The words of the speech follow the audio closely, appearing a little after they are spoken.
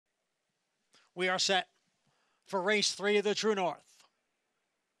We are set for race 3 of the True North.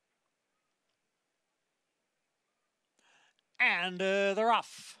 And they're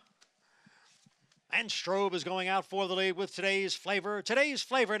off. And Strobe is going out for the lead with Today's Flavor. Today's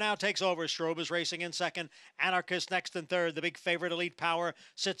Flavor now takes over. Strobe is racing in second. Anarchist next in third. The big favorite, Elite Power,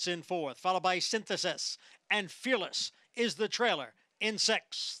 sits in fourth. Followed by Synthesis. And Fearless is the trailer in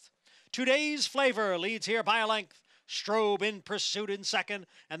sixth. Today's Flavor leads here by a length. Strobe in pursuit in second.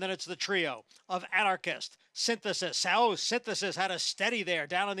 And then it's the trio of Anarchist, Synthesis. Oh, Synthesis had a steady there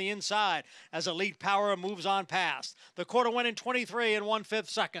down on the inside as Elite Power moves on past. The quarter went in 23 and 1/5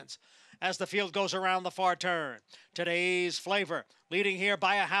 seconds as the field goes around the far turn. Today's Flavor leading here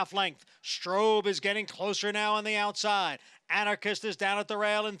by a half length. Strobe is getting closer now on the outside. Anarchist is down at the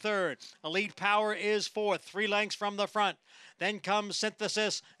rail in third. Elite Power is fourth, 3 lengths from the front. Then comes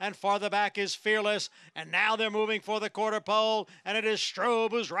Synthesis, and farther back is Fearless. And now they're moving for the quarter pole, and it is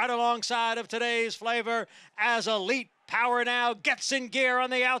Strobe who's right alongside of Today's Flavor as Elite Power now gets in gear on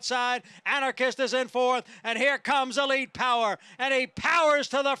the outside. Anarchist is in fourth, and here comes Elite Power, and he powers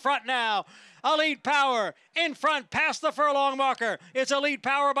to the front now. Elite Power in front past the furlong marker. It's Elite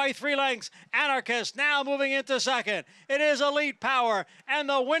Power by 3 lengths. Anarchist now moving into second. It is Elite Power, and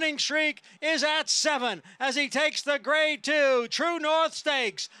the winning streak is at 7 as he takes the Grade 2 True North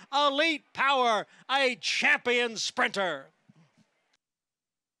Stakes. Elite Power, a champion sprinter.